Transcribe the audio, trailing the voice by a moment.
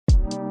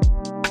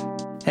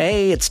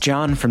Hey, it's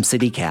John from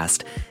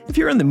CityCast. If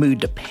you're in the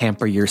mood to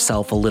pamper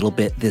yourself a little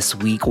bit this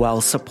week while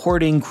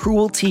supporting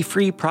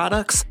cruelty-free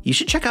products, you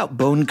should check out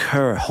Bon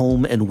Coeur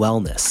Home and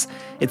Wellness.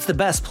 It's the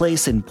best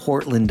place in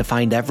Portland to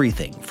find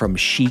everything from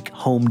chic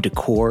home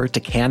decor to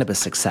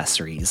cannabis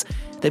accessories.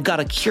 They've got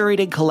a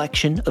curated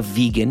collection of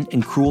vegan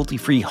and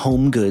cruelty-free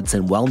home goods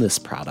and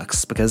wellness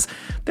products because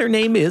their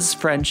name is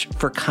French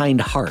for kind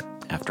heart,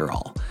 after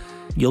all.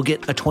 You'll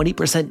get a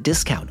 20%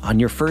 discount on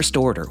your first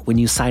order when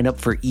you sign up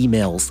for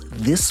emails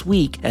this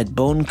week at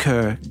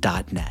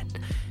boncoeur.net.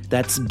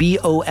 That's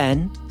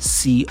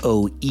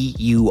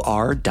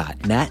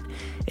boncoeur.net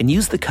and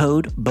use the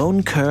code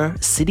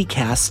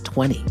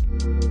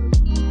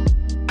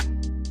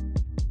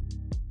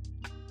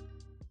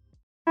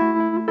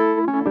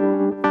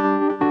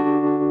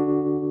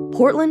BonCoeurCityCast20.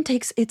 Portland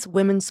takes its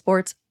women's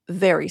sports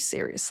very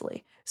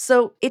seriously.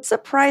 So it's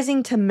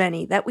surprising to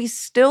many that we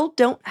still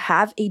don't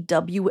have a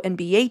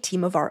WNBA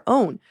team of our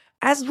own,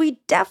 as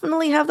we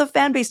definitely have the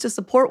fan base to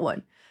support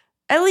one.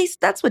 At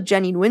least that's what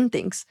Jenny Nguyen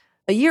thinks.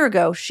 A year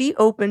ago, she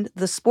opened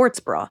the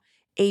Sports Bra,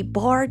 a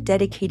bar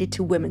dedicated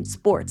to women's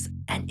sports,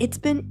 and it's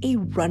been a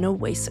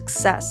runaway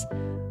success.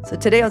 So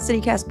today on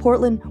CityCast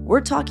Portland,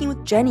 we're talking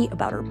with Jenny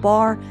about her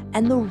bar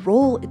and the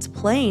role it's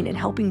playing in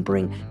helping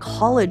bring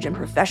college and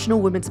professional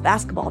women's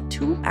basketball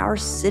to our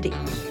city.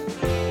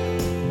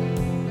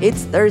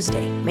 It's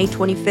Thursday, May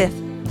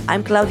 25th.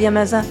 I'm Claudia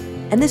Meza,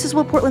 and this is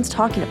what Portland's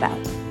talking about.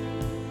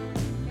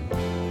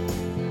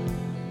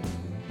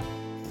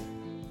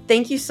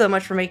 Thank you so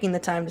much for making the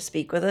time to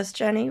speak with us,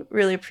 Jenny.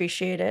 Really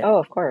appreciate it. Oh,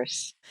 of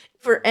course.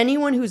 For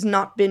anyone who's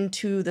not been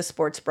to the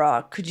Sports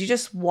Bra, could you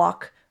just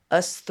walk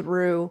us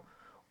through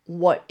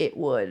what it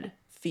would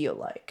feel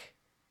like?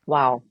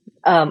 Wow.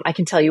 I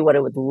can tell you what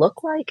it would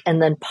look like and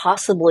then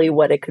possibly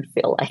what it could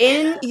feel like.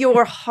 In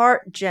your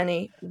heart,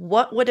 Jenny,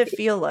 what would it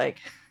feel like?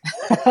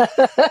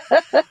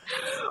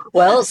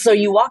 Well, so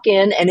you walk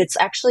in and it's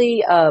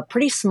actually a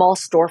pretty small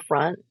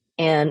storefront,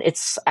 and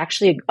it's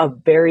actually a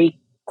very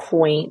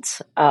quaint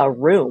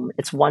room.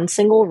 It's one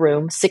single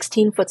room,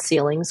 16-foot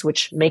ceilings,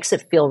 which makes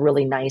it feel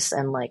really nice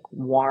and like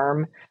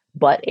warm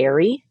but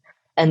airy.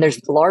 And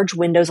there's large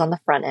windows on the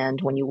front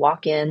end. When you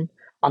walk in,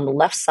 on the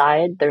left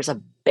side, there's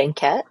a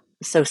banquette,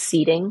 so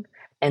seating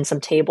and some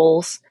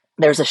tables.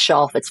 There's a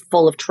shelf. It's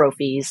full of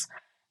trophies.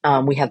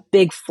 We have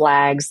big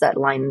flags that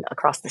line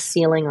across the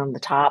ceiling on the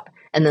top,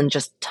 and then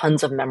just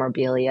tons of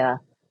memorabilia,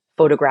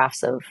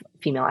 photographs of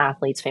female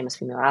athletes, famous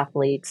female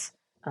athletes,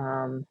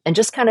 and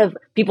just kind of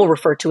people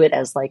refer to it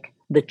as like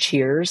the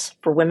cheers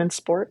for women's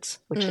sports,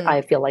 which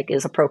I feel like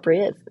is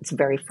appropriate. It's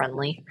very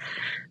friendly.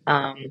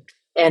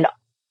 And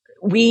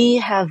we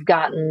have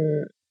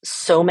gotten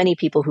so many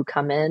people who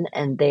come in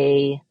and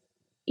they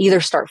either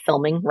start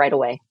filming right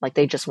away, like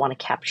they just want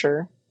to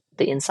capture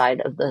the inside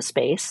of the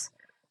space.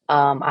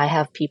 I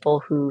have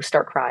people who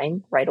start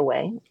crying right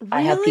away. Really?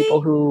 I have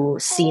people who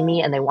see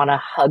me and they want to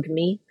hug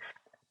me.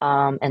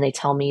 And they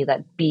tell me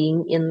that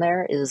being in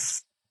there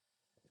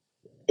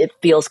it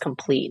feels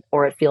complete,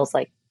 or it feels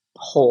like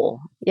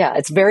whole. Yeah,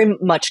 it's very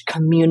much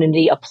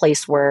community, a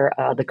place where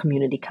the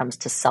community comes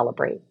to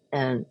celebrate,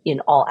 and in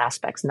all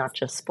aspects, not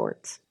just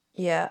sports.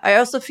 Yeah, I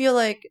also feel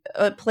like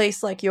a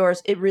place like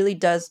yours, it really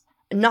does,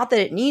 not that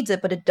it needs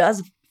it, but it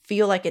does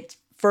feel like it's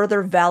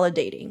further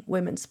validating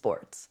women's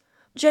sports.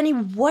 Jenny,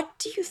 what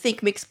do you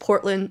think makes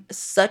Portland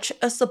such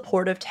a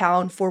supportive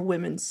town for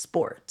women's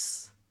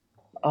sports?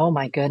 Oh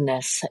my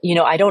goodness.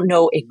 I don't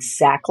know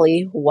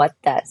exactly what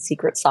that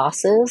secret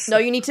sauce is. No,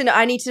 you need to know.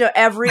 I need to know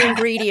every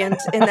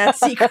ingredient in that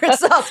secret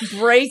sauce.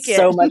 Break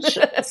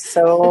it.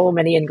 So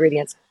many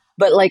ingredients.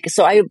 But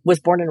so I was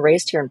born and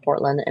raised here in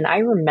Portland, and I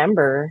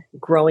remember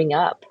growing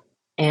up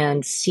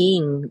and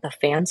seeing the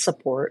fan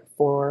support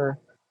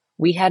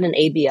we had an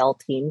ABL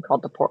team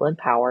called the Portland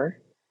Power.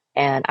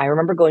 And I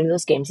remember going to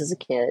those games as a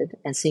kid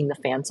and seeing the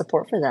fan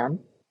support for them.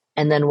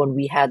 And then when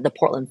we had the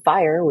Portland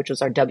Fire, which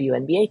was our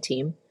WNBA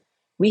team,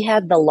 we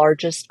had the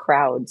largest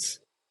crowds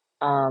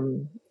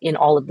in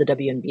all of the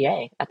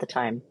WNBA at the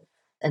time.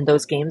 And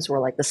those games were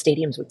like the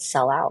stadiums would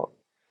sell out.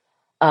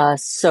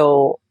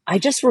 So I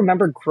just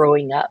remember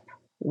growing up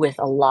with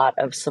a lot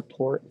of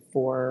support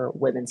for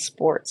women's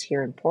sports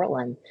here in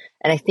Portland.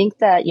 And I think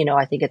that,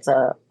 I think it's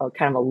a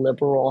kind of a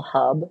liberal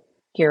hub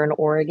here in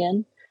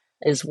Oregon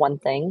is one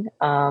thing.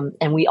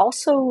 And we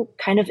also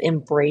kind of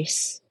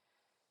embrace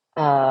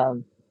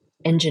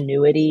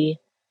ingenuity,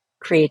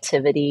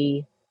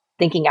 creativity,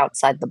 thinking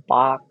outside the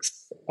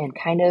box, and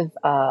kind of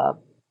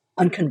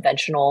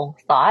unconventional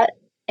thought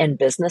and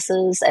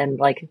businesses. And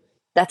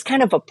that's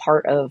kind of a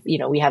part of,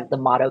 we have the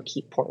motto,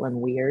 keep Portland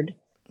weird.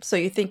 So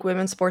you think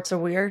women's sports are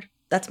weird?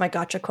 That's my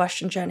gotcha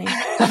question, Jenny.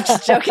 I'm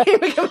just joking.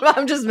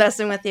 I'm just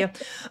messing with you.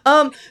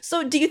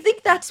 So do you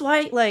think that's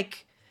why,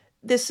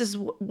 this is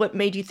what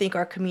made you think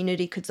our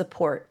community could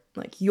support,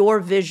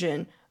 your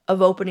vision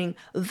of opening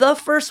the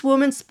first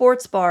women's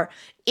sports bar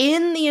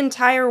in the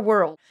entire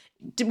world?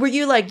 Were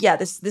you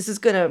this is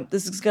gonna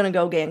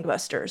go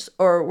gangbusters,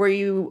 or were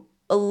you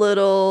a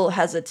little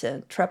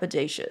hesitant,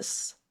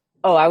 trepidatious?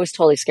 Oh, I was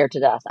totally scared to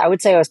death. I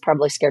would say I was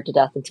probably scared to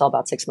death until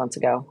about 6 months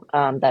ago,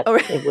 that Oh,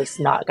 it was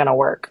not going to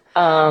work.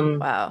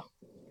 wow.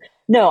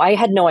 No, I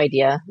had no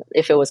idea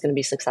if it was going to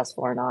be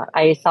successful or not.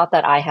 I thought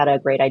that I had a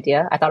great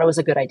idea. I thought it was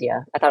a good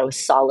idea. I thought it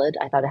was solid.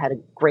 I thought it had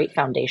a great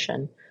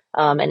foundation.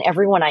 And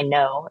everyone I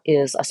know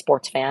is a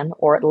sports fan,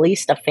 or at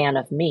least a fan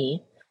of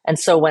me. And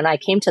so when I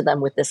came to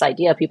them with this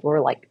idea, people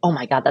were like, "Oh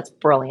my God, that's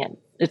brilliant!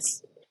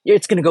 It's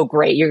going to go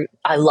great.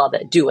 I love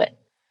it. Do it."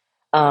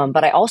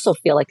 But I also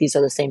feel like these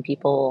are the same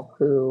people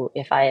who,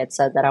 if I had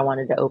said that I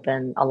wanted to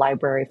open a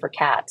library for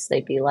cats,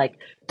 they'd be like,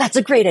 "That's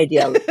a great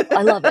idea.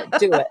 I love it.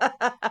 Do it."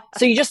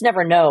 So you just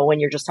never know when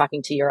you're just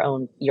talking to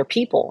your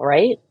people,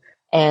 right?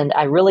 And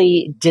I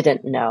really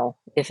didn't know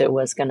if it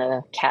was going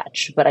to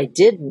catch, but I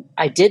did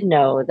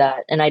know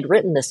that, and I'd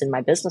written this in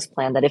my business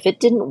plan, that if it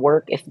didn't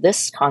work, if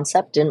this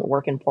concept didn't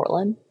work in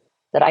Portland,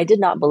 that I did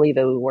not believe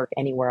it would work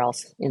anywhere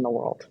else in the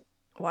world.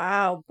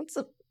 Wow. That's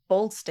a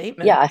bold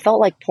statement. Yeah, I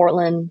felt like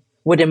Portland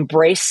would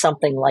embrace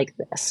something like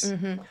this.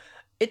 Mm-hmm.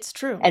 It's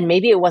true. And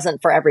maybe it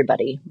wasn't for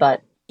everybody,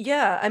 but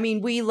yeah, I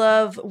mean, we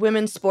love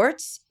women's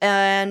sports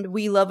and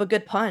we love a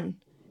good pun.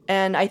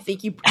 And I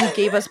think you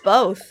gave us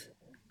both,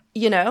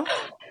 you know?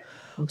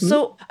 mm-hmm.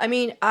 So, I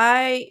mean,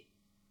 I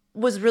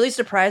was really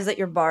surprised that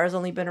your bar has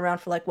only been around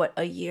for like, what,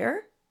 a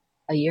year?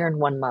 A year and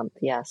 1 month,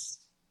 yes.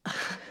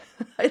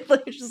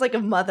 It's just like a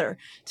mother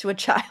to a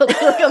child,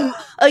 like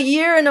a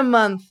year and a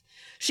month.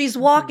 She's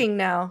walking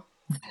now.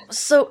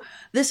 So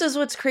this is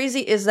what's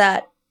crazy is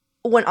that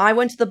when I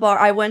went to the bar,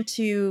 I went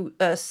to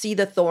see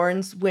the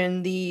Thorns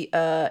win the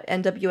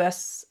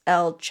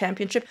NWSL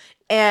championship,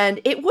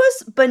 and it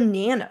was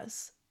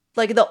bananas.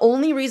 Like, the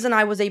only reason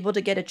I was able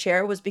to get a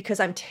chair was because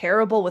I'm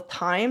terrible with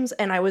times,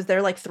 and I was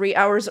there like 3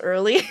 hours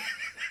early.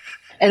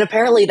 And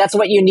apparently that's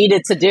what you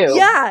needed to do.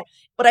 Yeah.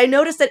 But I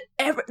noticed that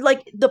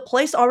the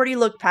place already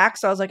looked packed,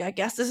 so I was like, I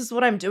guess this is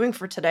what I'm doing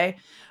for today.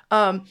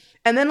 And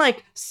then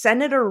like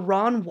Senator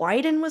Ron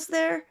Wyden was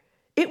there.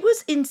 It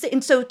was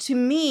insane. So to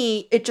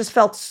me, it just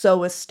felt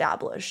so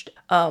established.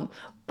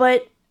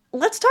 But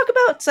let's talk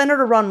about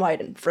Senator Ron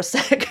Wyden for a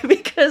sec,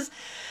 because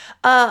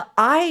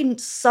I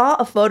saw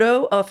a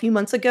photo a few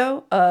months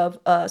ago of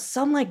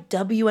some like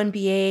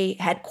WNBA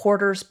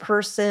headquarters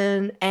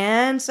person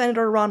and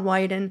Senator Ron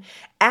Wyden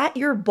at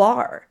your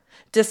bar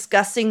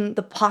discussing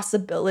the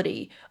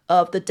possibility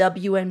of the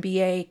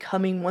WNBA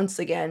coming once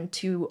again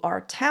to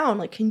our town.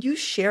 Like, can you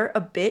share a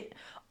bit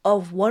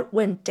of what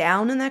went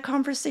down in that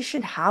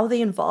conversation, how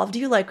they involved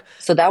you?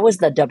 So that was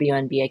the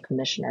WNBA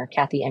commissioner,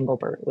 Kathy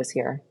Engelbert, was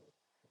here.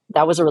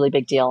 That was a really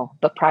big deal.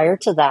 But prior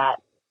to that,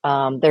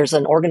 there's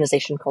an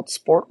organization called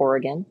Sport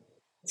Oregon.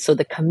 So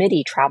the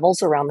committee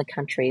travels around the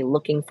country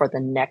looking for the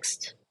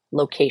next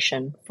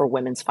location for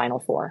women's Final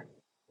Four.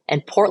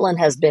 And Portland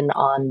has been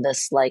on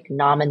this like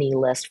nominee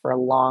list for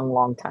a long,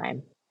 long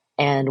time.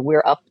 And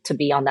we're up to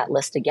be on that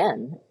list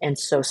again. And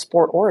so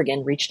Sport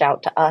Oregon reached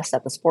out to us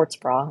at the Sports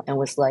Bra and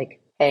was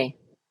like, "Hey,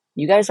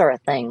 you guys are a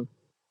thing.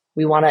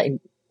 We want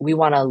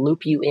to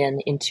loop you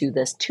into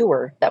this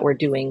tour that we're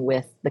doing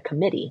with the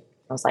committee."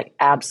 I was like,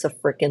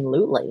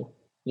 abso-freaking-lutely,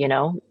 you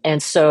know?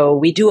 And so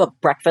we do a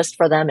breakfast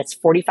for them. It's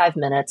 45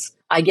 minutes.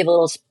 I give a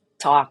little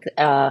talk.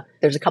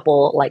 There's a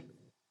couple like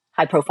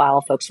high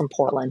profile folks from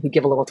Portland who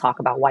give a little talk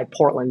about why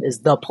Portland is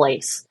the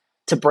place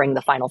to bring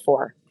the Final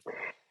Four.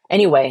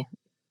 Anyway,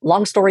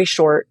 long story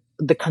short,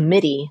 the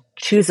committee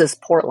chooses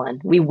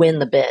Portland. We win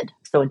the bid.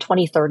 So in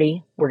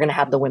 2030, we're going to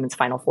have the women's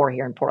Final Four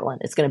here in Portland.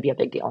 It's going to be a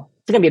big deal.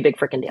 It's going to be a big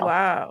freaking deal.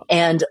 Wow.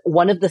 And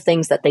one of the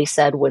things that they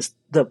said was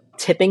the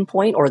tipping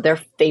point, or their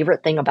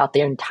favorite thing about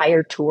the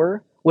entire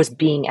tour, was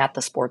being at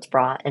the Sports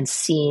Bra and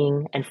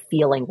seeing and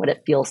feeling what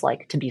it feels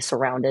like to be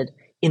surrounded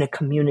in a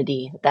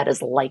community that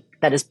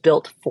is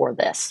built for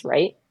this,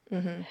 right?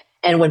 Mm-hmm.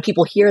 And when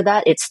people hear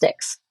that, it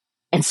sticks.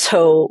 And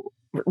so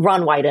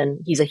Ron Wyden,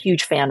 he's a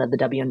huge fan of the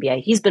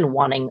WNBA. He's been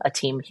wanting a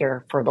team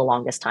here for the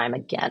longest time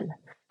again,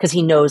 because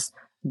he knows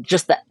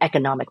just the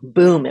economic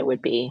boom it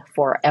would be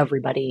for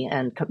everybody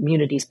and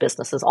communities,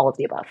 businesses, all of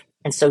the above.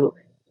 And so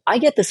I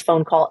get this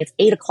phone call. It's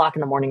 8:00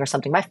 in the morning or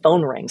something. My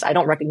phone rings. I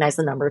don't recognize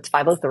the number. It's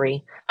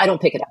 503. I don't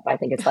pick it up. I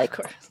think it's like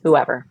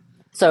whoever.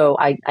 So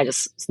I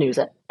just snooze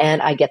it.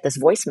 And I get this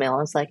voicemail.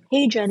 And it's like,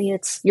 "Hey, Jenny,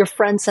 it's your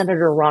friend,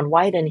 Senator Ron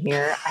Wyden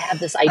here. I have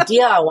this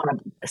idea I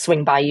want to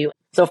swing by you."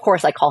 So, of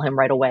course, I call him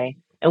right away.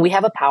 And we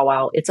have a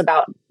powwow. It's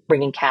about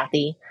bringing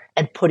Kathy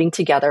and putting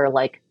together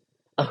like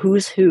a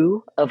who's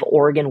who of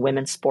Oregon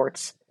women's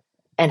sports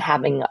and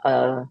having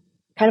a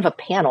kind of a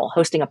panel,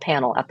 hosting a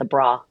panel at the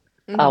Bra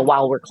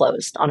while we're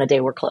closed, on a day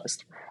we're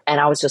closed. And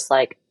I was just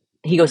like,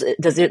 he goes,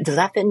 does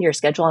that fit in your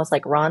schedule? I was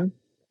like, Ron,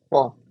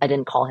 well, I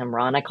didn't call him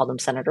Ron. I called him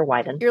Senator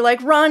Wyden. You're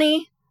like,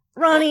 Ronnie,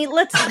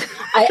 let's.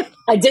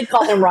 I did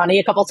call him Ronnie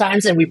a couple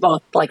times and we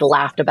both like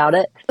laughed about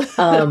it.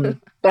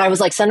 But I was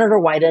like, Senator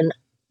Wyden,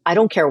 I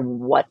don't care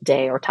what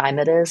day or time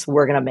it is.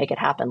 We're going to make it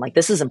happen. Like,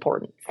 this is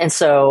important. And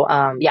so,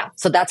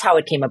 so that's how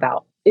it came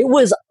about. It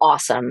was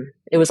awesome.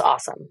 It was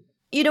awesome.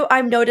 You know,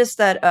 I've noticed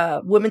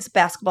that women's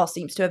basketball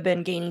seems to have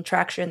been gaining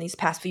traction these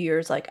past few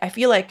years. Like, I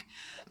feel like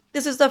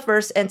This is the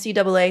first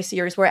NCAA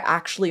series where I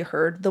actually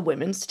heard the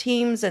women's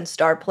teams and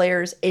star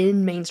players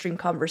in mainstream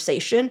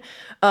conversation.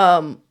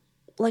 What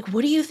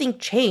do you think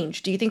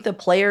changed? Do you think the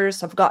players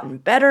have gotten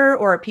better,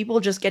 or are people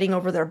just getting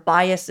over their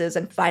biases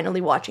and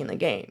finally watching the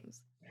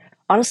games?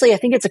 Honestly, I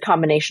think it's a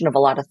combination of a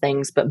lot of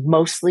things, but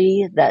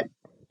mostly that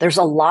there's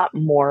a lot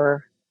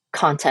more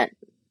content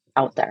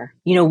out there.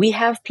 We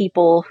have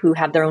people who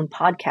have their own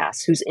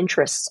podcasts whose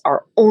interests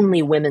are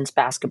only women's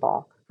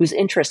basketball, whose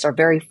interests are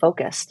very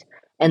focused,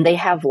 and they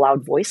have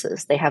loud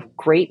voices. They have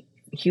great,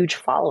 huge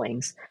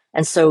followings.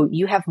 And so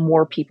you have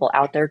more people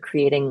out there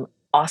creating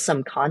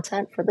awesome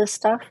content for this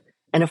stuff.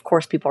 And of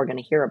course, people are going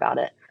to hear about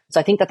it.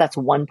 So I think that that's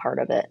one part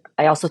of it.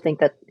 I also think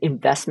that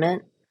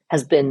investment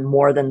has been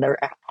more than there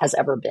has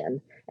ever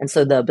been. And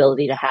so the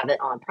ability to have it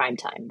on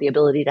primetime, the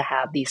ability to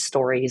have these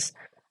stories,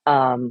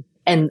 and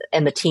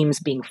the teams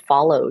being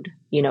followed,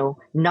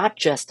 not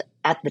just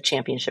at the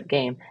championship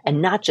game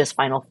and not just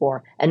Final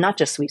Four and not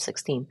just Sweet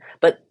 16,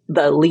 but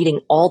the leading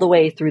all the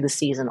way through the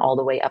season, all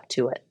the way up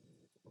to it.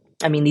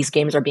 I mean, these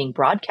games are being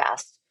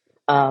broadcast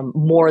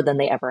more than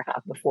they ever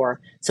have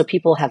before. So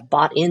people have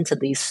bought into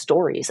these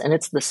stories, and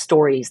it's the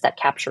stories that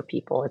capture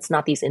people. It's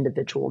not these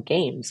individual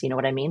games. You know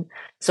what I mean?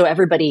 So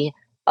everybody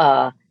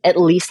at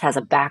least has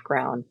a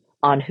background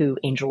on who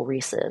Angel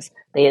Reese is.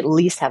 They at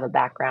least have a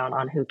background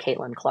on who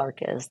Caitlin Clark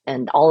is.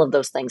 And all of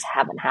those things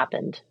haven't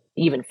happened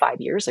even 5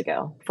 years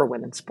ago for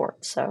women's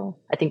sports. So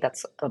I think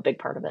that's a big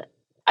part of it.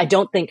 I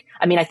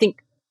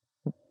think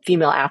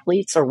female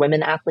athletes or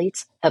women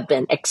athletes have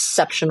been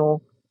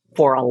exceptional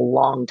for a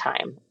long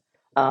time.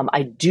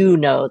 I do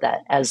know that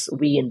as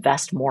we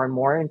invest more and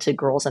more into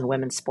girls and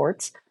women's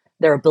sports,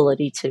 their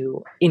ability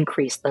to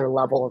increase their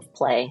level of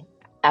play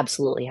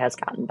absolutely has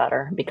gotten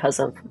better because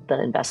of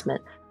the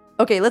investment.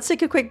 Okay, let's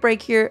take a quick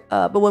break here.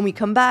 But when we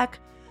come back,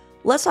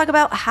 let's talk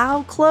about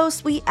how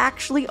close we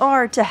actually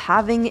are to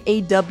having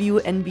a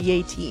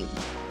WNBA team.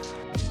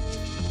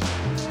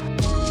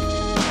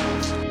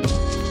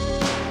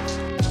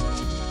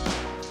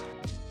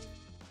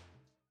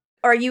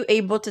 Are you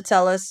able to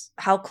tell us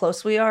how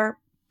close we are,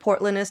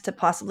 Portland is, to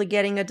possibly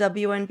getting a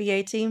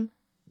WNBA team?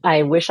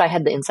 I wish I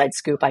had the inside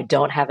scoop. I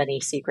don't have any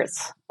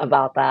secrets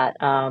about that.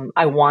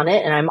 I want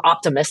it, and I'm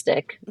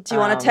optimistic. Do you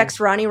want to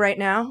text Ronnie right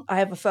now? I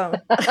have a phone.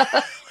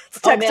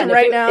 Text him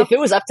right now. If it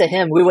was up to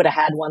him, we would have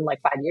had one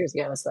like 5 years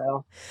ago.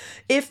 So,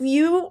 if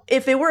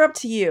it were up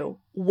to you,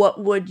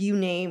 what would you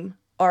name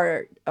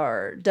our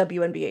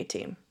WNBA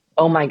team?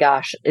 Oh my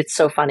gosh, it's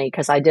so funny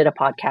because I did a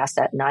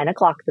podcast at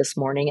 9:00 this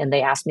morning, and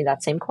they asked me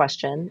that same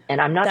question,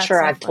 and I'm not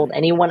sure I've told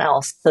anyone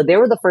else. So they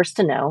were the first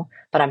to know,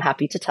 but I'm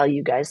happy to tell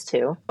you guys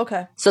too.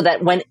 Okay. So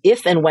that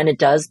if and when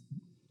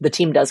the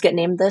team does get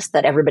named this,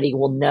 that everybody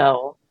will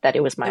know that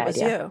it was my idea.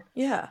 It was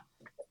you, yeah.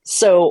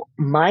 So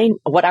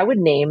what I would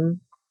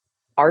name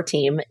our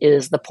team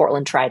is the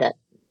Portland Trident.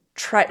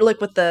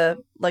 With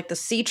the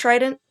sea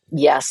trident?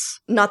 Yes.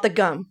 Not the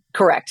gum.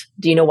 Correct.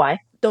 Do you know why?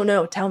 Don't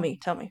know. Tell me.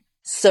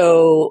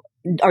 So,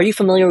 are you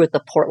familiar with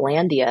the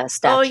Portlandia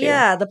statue? Oh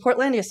yeah, the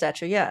Portlandia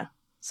statue. Yeah.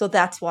 So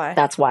that's why.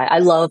 I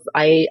love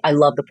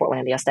the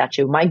Portlandia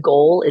statue. My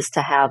goal is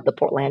to have the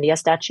Portlandia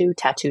statue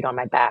tattooed on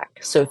my back.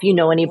 So if you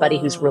know anybody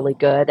who's really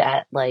good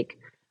at like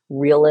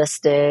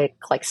realistic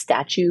like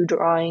statue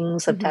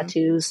drawings of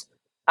tattoos,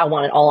 I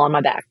want it all on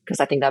my back because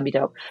I think that'd be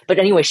dope. But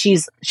anyway, she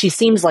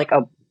seems like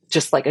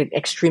an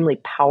extremely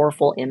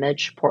powerful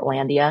image,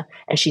 Portlandia,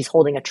 and she's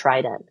holding a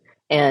trident.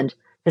 And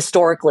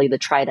historically, the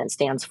trident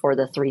stands for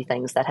the three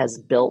things that has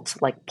built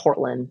like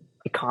Portland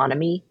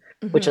economy,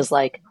 which is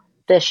like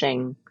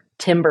fishing,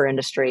 timber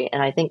industry,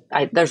 and I think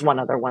there's one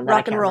other one that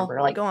I can't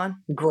remember. Like, go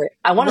on.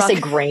 I want to say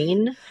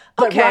grain,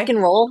 but rock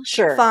and roll,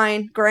 sure,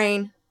 fine,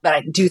 grain. But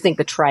I do think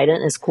the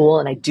trident is cool,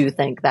 and I do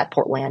think that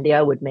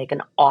Portlandia would make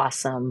an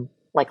awesome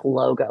like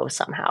logo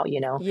somehow.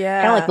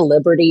 Yeah, kind of like the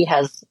Liberty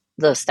has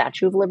the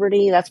Statue of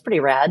Liberty. That's pretty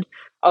rad.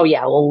 Oh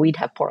yeah, well we'd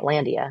have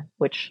Portlandia,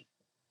 which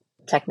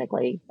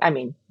technically, I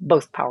mean,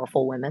 both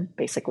powerful women,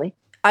 basically.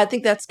 I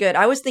think that's good.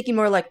 I was thinking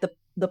more like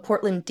the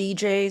Portland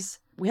DJs.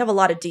 We have a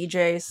lot of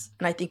DJs,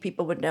 and I think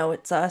people would know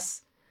it's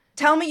us.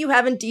 Tell me you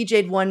haven't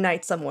DJ'd one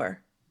night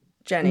somewhere,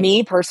 Jenny.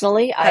 Me,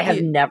 personally, I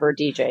have never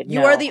DJ'd.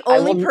 You are the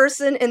only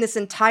person in this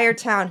entire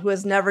town who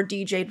has never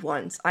DJ'd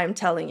once, I'm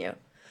telling you.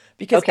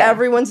 Because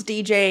everyone's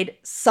DJ'd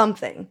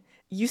something.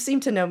 You seem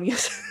to know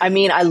music. I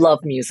mean, I love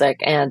music,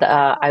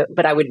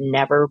 but I would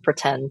never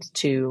pretend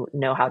to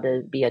know how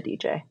to be a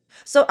DJ.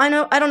 So I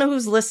don't know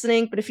who's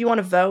listening, but if you want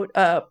to vote,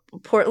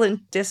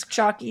 Portland disc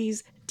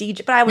jockeys,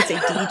 DJ, but I would say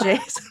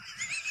DJs.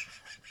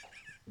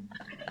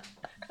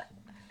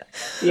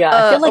 Yeah,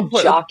 I feel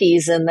like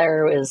jockeys in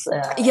there is.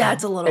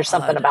 It's a little. There's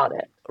something about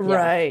it,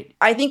 right?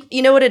 I think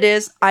you know what it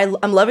is. I'm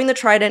loving the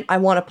trident. I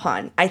want a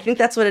pun. I think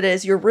that's what it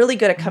is. You're really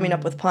good at coming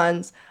up with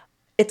puns.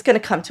 It's going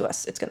to come to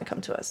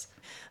us.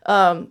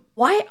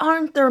 Why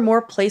aren't there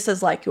more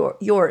places like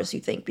yours, you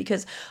think?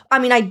 Because, I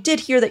mean, I did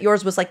hear that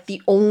yours was like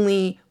the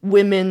only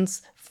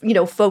women's,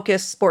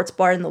 focused sports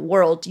bar in the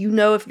world. Do you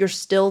know if you're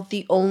still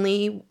the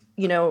only,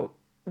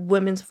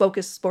 women's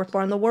focused sports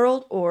bar in the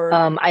world? Or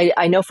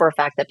I know for a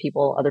fact that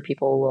other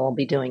people will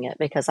be doing it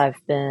because I've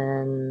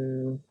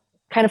been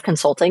kind of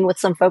consulting with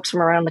some folks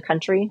from around the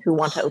country who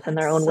want to open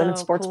their own women's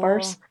sports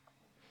bars.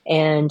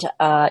 And,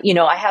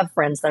 I have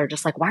friends that are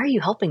just like, why are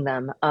you helping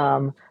them?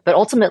 But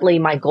ultimately,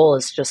 my goal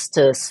is just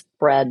to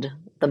spread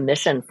the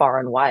mission far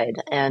and wide.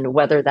 And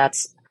whether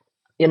that's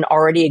an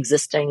already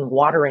existing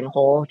watering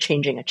hole,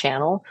 changing a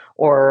channel,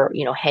 or,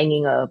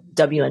 hanging a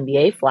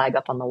WNBA flag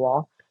up on the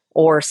wall,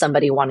 or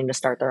somebody wanting to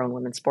start their own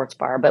women's sports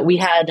bar. But we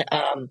had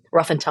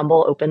Rough and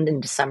Tumble opened in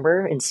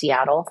December in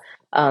Seattle.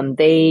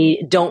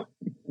 They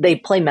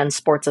play men's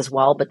sports as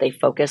well, but they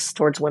focus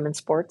towards women's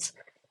sports.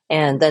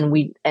 And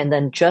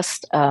then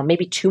just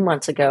maybe 2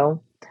 months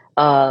ago,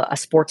 a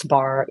sports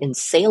bar in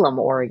Salem,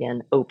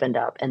 Oregon opened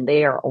up, and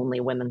they are only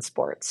women's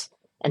sports.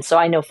 And so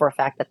I know for a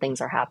fact that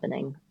things are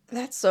happening.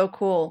 That's so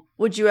cool.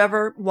 Would you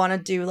ever want to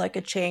do like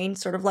a chain,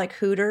 sort of like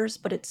Hooters,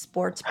 but it's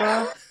sports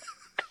bra?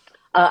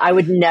 I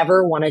would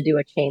never want to do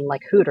a chain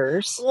like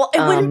Hooters. Well, it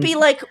wouldn't be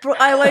like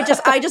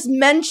I just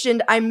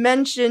mentioned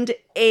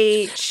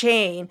a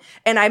chain,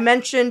 and I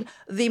mentioned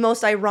the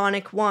most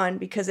ironic one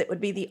because it would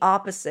be the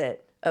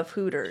opposite of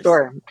Hooters.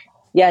 Sure.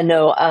 Yeah,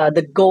 no,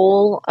 the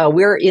goal,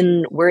 we're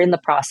in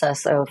the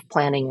process of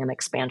planning an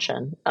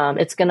expansion.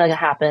 It's going to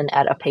happen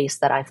at a pace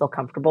that I feel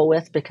comfortable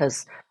with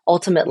because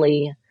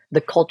ultimately the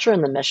culture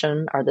and the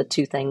mission are the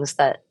two things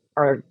that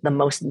are the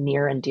most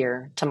near and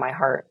dear to my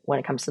heart when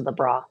it comes to the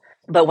bra.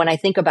 But when I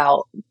think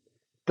about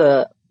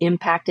the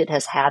impact it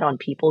has had on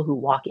people who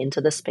walk into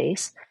the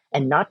space,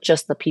 and not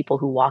just the people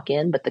who walk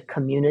in, but the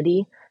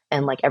community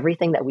and like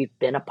everything that we've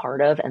been a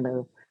part of and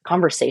the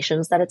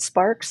conversations that it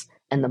sparks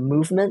and the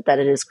movement that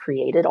it has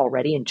created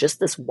already in just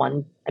this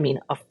one,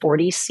 a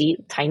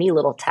 40-seat tiny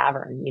little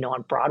tavern,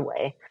 on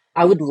Broadway.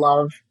 I would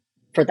love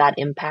for that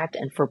impact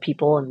and for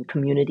people and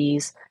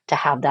communities to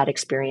have that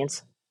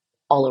experience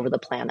all over the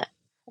planet.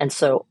 And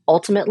so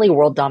ultimately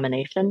world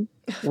domination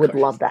would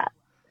love that,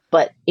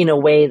 but in a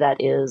way that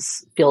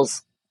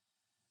feels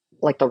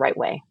like the right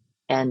way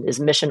and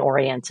is mission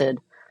oriented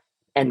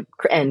and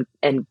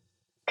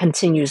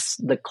continues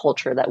the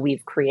culture that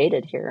we've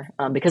created here,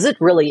 because it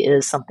really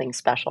is something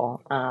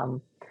special.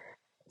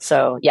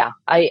 So yeah,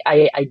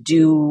 I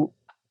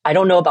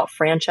don't know about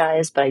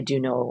franchise, but I do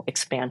know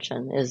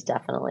expansion is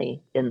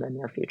definitely in the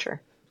near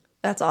future.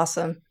 That's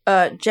awesome.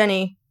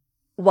 Jenny,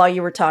 while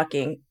you were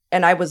talking,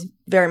 and I was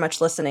very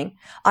much listening,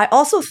 I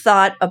also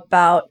thought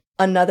about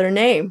another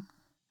name.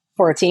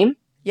 For a team?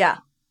 Yeah.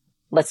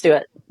 Let's do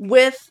it.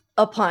 With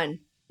a pun.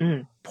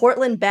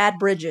 Portland Bad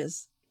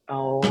Bridges.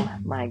 Oh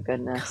my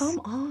goodness. Come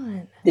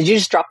on. Did you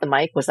just drop the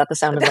mic? Was that the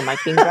sound of the mic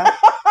being dropped?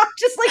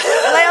 Just like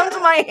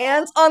slammed my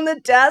hands on the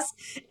desk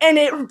and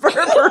it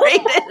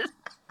reverberated.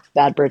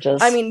 Bad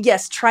Bridges.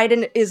 Yes,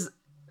 Trident is,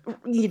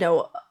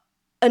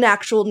 an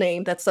actual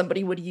name that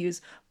somebody would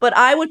use, but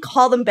I would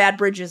call them Bad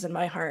Bridges in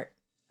my heart.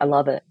 I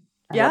love it.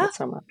 I love it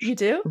so much. You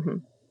do? Mm-hmm.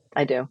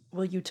 I do.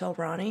 Will you tell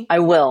Ronnie? I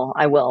will.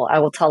 I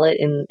will tell it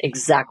in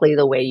exactly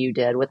the way you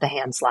did with the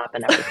hand slap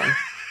and everything.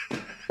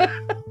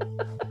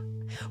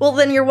 Well,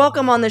 then you're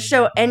welcome on the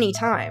show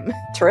anytime.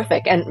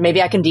 Terrific. And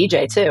maybe I can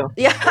DJ too.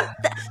 Yeah,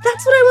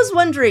 that's what I was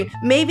wondering.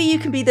 Maybe you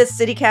can be the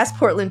CityCast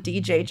Portland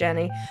DJ,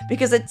 Jenny,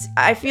 because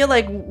I feel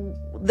like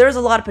there's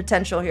a lot of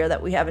potential here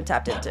that we haven't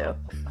tapped into.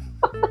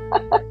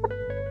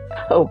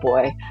 Oh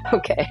boy.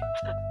 Okay.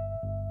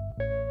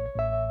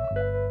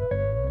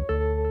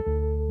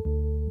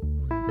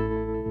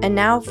 And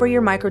now for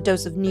your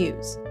microdose of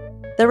news.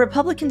 The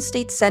Republican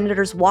state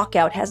senator's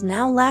walkout has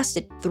now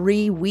lasted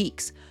 3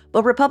 weeks,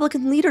 but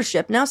Republican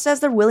leadership now says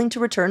they're willing to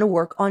return to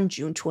work on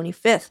June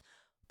 25th,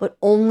 but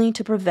only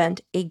to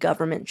prevent a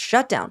government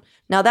shutdown.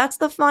 Now that's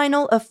the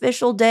final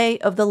official day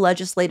of the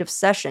legislative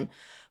session,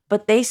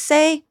 but they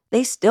say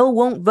they still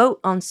won't vote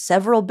on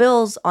several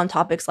bills on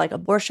topics like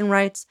abortion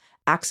rights,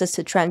 access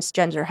to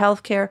transgender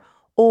healthcare,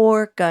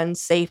 or gun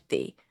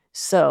safety.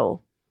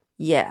 So,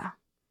 yeah.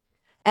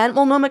 And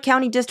Multnomah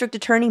County District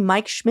Attorney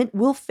Mike Schmidt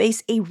will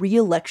face a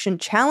re-election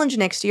challenge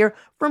next year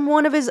from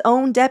one of his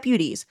own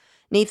deputies.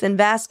 Nathan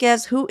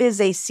Vasquez, who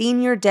is a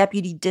senior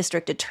deputy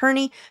district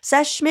attorney,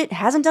 says Schmidt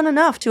hasn't done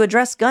enough to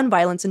address gun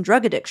violence and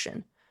drug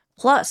addiction.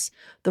 Plus,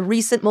 the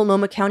recent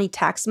Multnomah County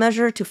tax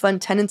measure to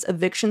fund tenants'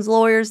 evictions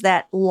lawyers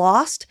that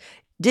lost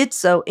did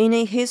so in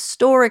a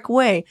historic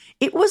way.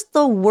 It was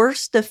the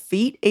worst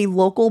defeat a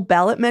local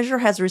ballot measure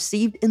has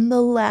received in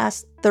the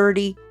last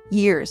 30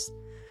 years.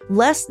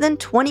 Less than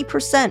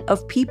 20%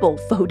 of people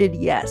voted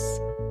yes.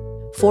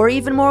 For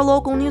even more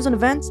local news and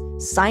events,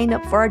 sign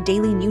up for our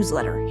daily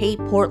newsletter, Hey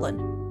Portland.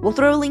 We'll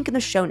throw a link in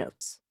the show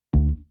notes.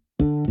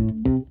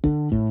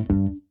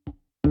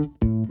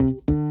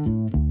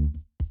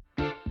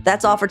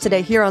 That's all for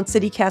today here on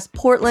CityCast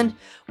Portland.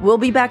 We'll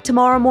be back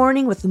tomorrow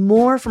morning with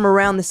more from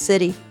around the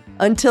city.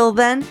 Until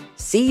then,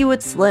 see you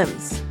at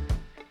Slim's.